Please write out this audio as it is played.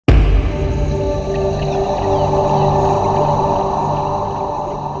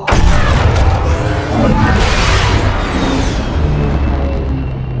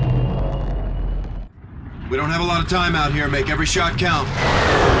on a timeout here. Make every shot count.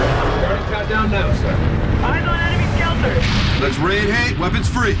 Starting countdown now, sir. Eyes on enemy skelters. Let's raid hate. Weapons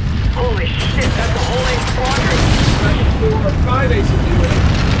free. Holy shit, that's a whole 8 squadron. Second 4, 5 aces doing it.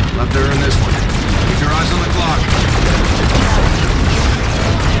 Left there in this one. Keep your eyes on the clock.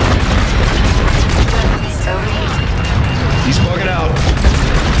 He's bugging out.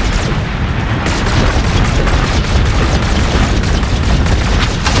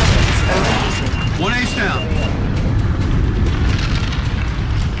 One ace down.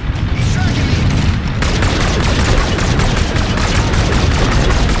 He's tracking me.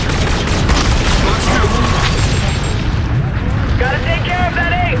 Box two. Gotta take care of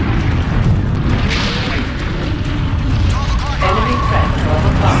that 8. 12 o'clock. Enemy threat 12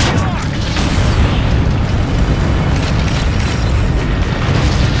 o'clock.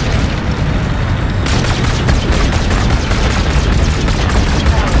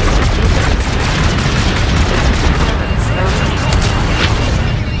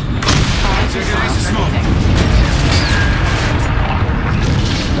 Take an ace of smoke.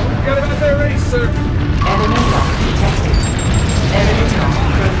 Don't forget about that race, sir. Enemy lock detected. Enemy lock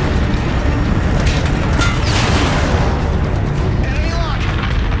broken. Enemy lock.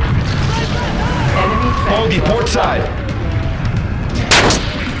 Enemy threat Bogey, 12 port side.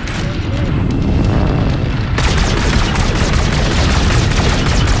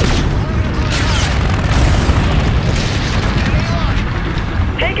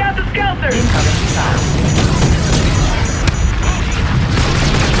 Take out the skelters. Incoming missile.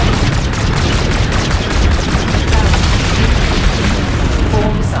 Four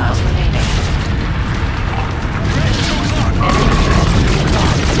missiles remaining. Red 2 o'clock. Enemy threat 3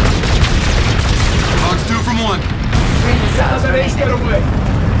 o'clock. Box two from one. 3 Let missiles that ace get remaining. away.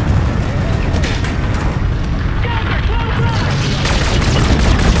 Skelter,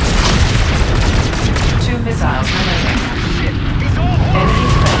 2 missiles remaining. He's all Enemy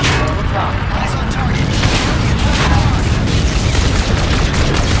threat 12 o'clock. Eyes on target.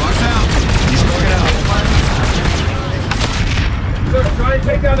 Box out. He's bugging out. 1 missile remaining. Sir, try and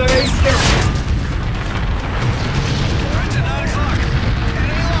take down that ace skelter. Red to 9 o'clock.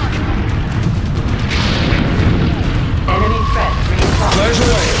 Enemy lock. Enemy threat 3 o'clock. Flares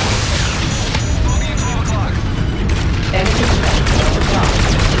away. Bogey at 12 o'clock. Enemy threat 12 o'clock.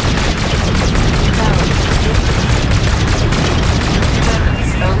 Power.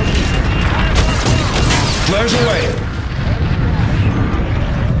 Weapons overheated. Flares away.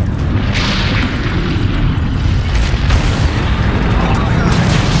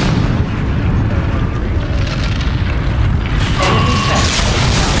 Enemy threat 12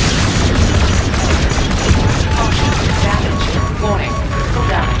 o'clock. Damage. Warning. Critical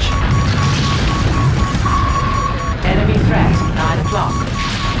damage. Enemy threat 9 o'clock.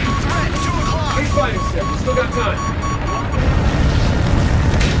 Red 2 o'clock. He's fighting, sir. We still got time.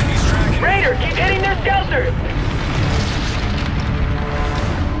 He's tracking. Raider, keep hitting their skelters.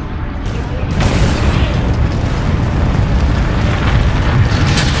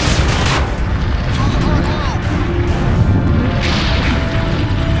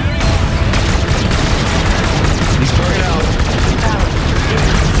 He's bugging out. Power.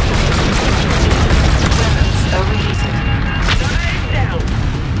 Weapons overheated. Another 8 down.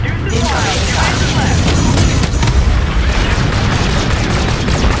 Use the Incoming slide. missile. Left.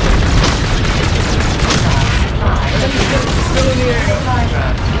 Still in the air. Supply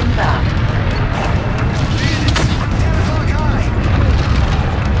drone inbound. 10 o'clock high.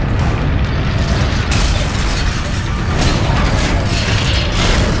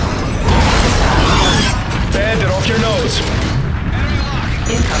 Bandit off your nose. Enemy lock.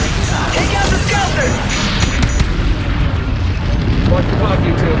 Incoming missile. Take out the skelters. Watch the clock,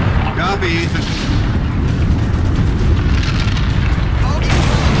 you two. Copy, Ethan. Bogey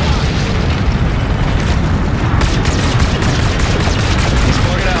 12 o'clock. He's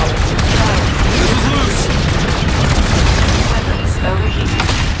bugging out. This is loose. Weapons overheated.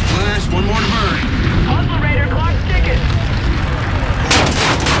 Flash, one more to burn. Hustle, Raider, clock's ticking.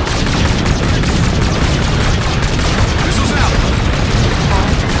 Missiles out.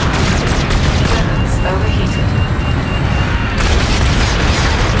 Weapons overheated.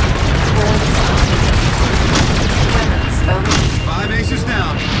 4 missiles. Weapons overheated. 5 aces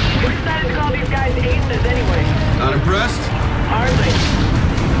down. We decided to call these guys aces anyway. Not impressed? Hardly.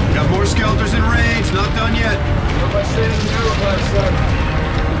 Got more skelters in range. Not done yet. How much standing in the hourglass, sir?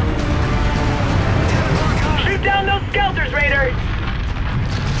 10 o'clock high. Shoot down those skelters, Raider.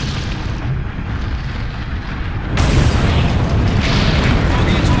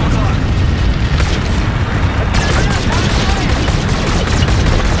 Bogey at 12 o'clock.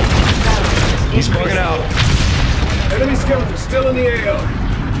 He's bugging out. still in the AO.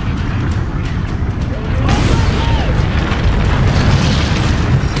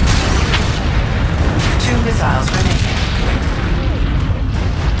 Two missiles remaining.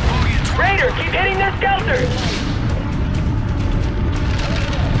 Raiders, keep hitting their skelters!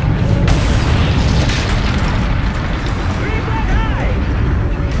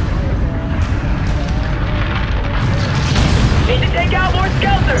 Need to take out more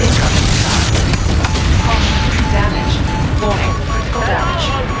skelters! Damage. Warning. Critical damage.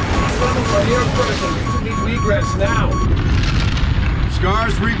 Right here in front of them. Need regress now.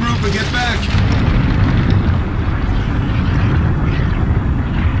 Scars, regroup and get back.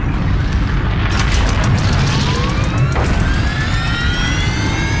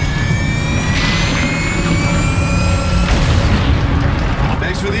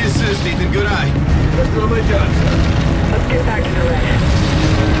 Thanks for the assist, Ethan. Good eye. Just doing my job, sir. Let's get back to the red.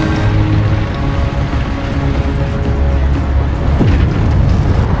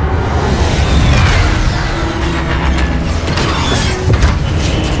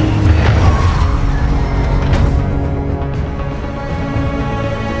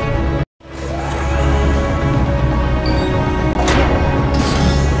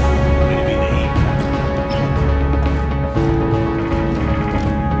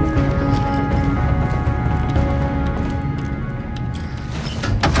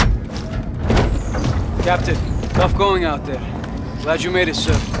 Captain, tough going out there. Glad you made it,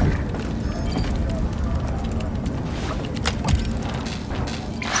 sir.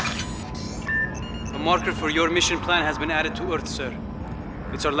 A marker for your mission plan has been added to Earth, sir.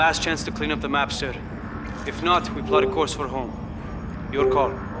 It's our last chance to clean up the map, sir. If not, we plot a course for home. Your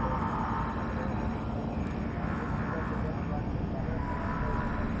call.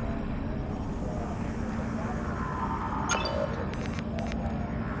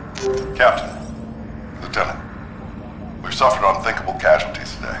 Captain, Lieutenant, we've suffered unthinkable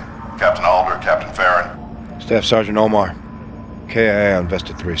casualties today. Captain Alder, Captain Farron. Staff Sergeant Omar. KIA on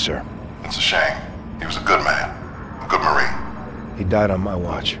Vesta 3, sir. It's a shame. He was a good man, a good Marine. He died on my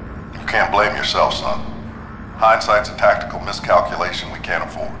watch. You can't blame yourself, son. Hindsight's a tactical miscalculation we can't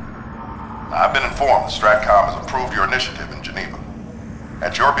afford. I've been informed the STRATCOM has approved your initiative in Geneva.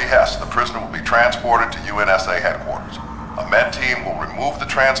 At your behest, the prisoner will be transported to UNSA headquarters. A med team will remove the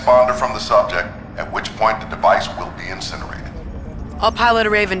transponder from the subject, at which point the device will be incinerated. I'll pilot a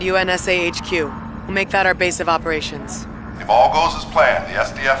Raven to UNSA HQ. We'll make that our base of operations. If all goes as planned, the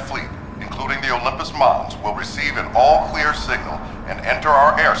SDF fleet, including the Olympus Mons, will receive an all-clear signal and enter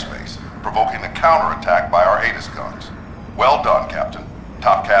our airspace, provoking a counterattack by our Aegis guns. Well done, Captain.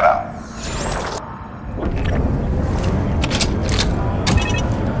 Top Cat out.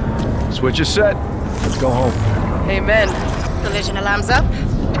 Switch is set. Let's go home. Amen. Collision alarms up.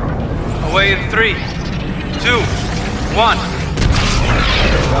 Away in 3, 2, 1.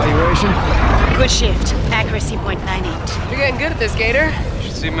 Evaluation? Good shift. Accuracy .98. You're getting good at this, Gator. You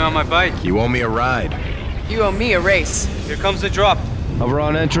should see me on my bike. You owe me a ride. You owe me a race. Here comes the drop. Hover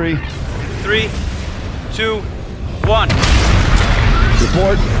on entry. 3, 2, 1.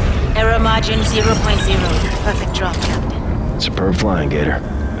 Report. Error margin 0.0. Perfect drop, Captain. Superb flying, Gator.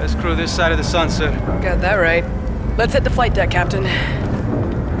 Best crew this side of the sun, sir. Got that right. Let's hit the flight deck, Captain.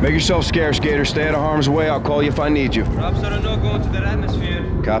 Make yourself scarce, Gator. Stay out of harm's way. I'll call you if I need you. Drops are a no-go into that atmosphere.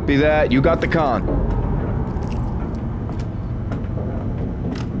 Copy that. You got the con.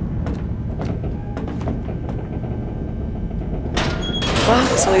 Well,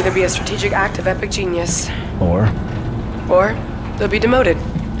 this will either be a strategic act of epic genius, Or they'll be demoted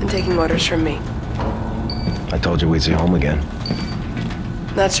and taking orders from me. I told you we'd see home again.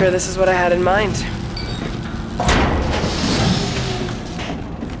 Not sure this is what I had in mind.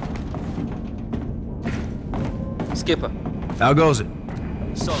 Skipper. How goes it?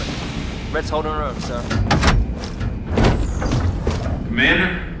 Solid. Red's holding her own, sir.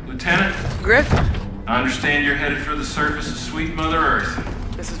 Commander, Lieutenant, Griff, I understand you're headed for the surface of sweet Mother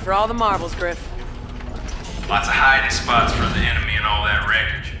Earth. this is for all the marbles, Griff. Lots of hiding spots for the enemy and all that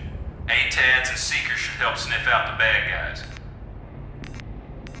wreckage. ATADs and Seekers should help sniff out the bad guys.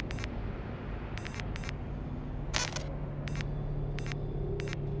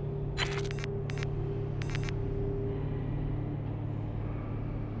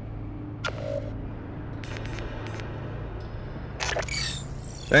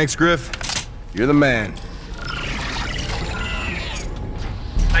 Thanks, Griff. You're the man.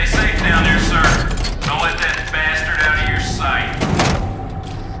 Stay safe down there, sir. Don't let that bastard out of your sight.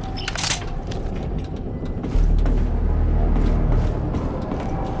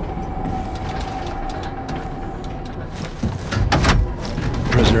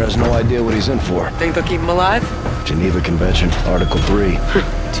 Prisoner has no idea what he's in for. Think they'll keep him alive? Geneva Convention, Article 3.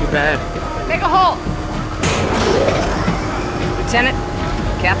 Too bad. Make a hole! Lieutenant,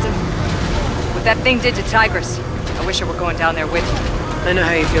 Captain, what that thing did to Tigris, I wish I were going down there with you. I know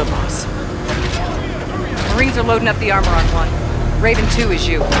how you feel, boss. Marines are loading up the armor on one. Raven 2 is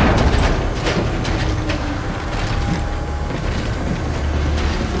you.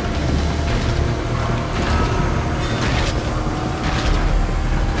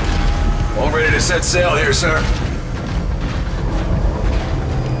 All ready to set sail here, sir.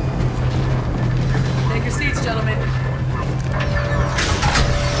 Take your seats, gentlemen.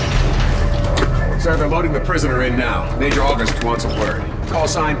 Sir, they're loading the prisoner in now. Major August wants a word. Call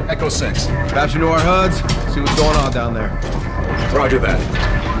sign, Echo 6. Capture to our HUDs, see what's going on down there. Roger that.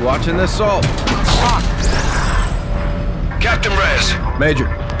 You watching this, Salt? Captain Reyes. Major.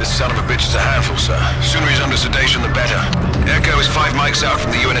 This son of a bitch is a handful, sir. Sooner he's under sedation, the better. Echo is 5 mics out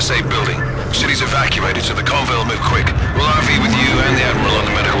from the UNSA building. City's evacuated, so the convoy will move quick. We'll RV with you and the Admiral on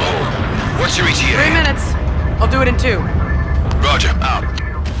the medical hall. What's your ETA? 3 minutes. I'll do it in 2. Roger, out.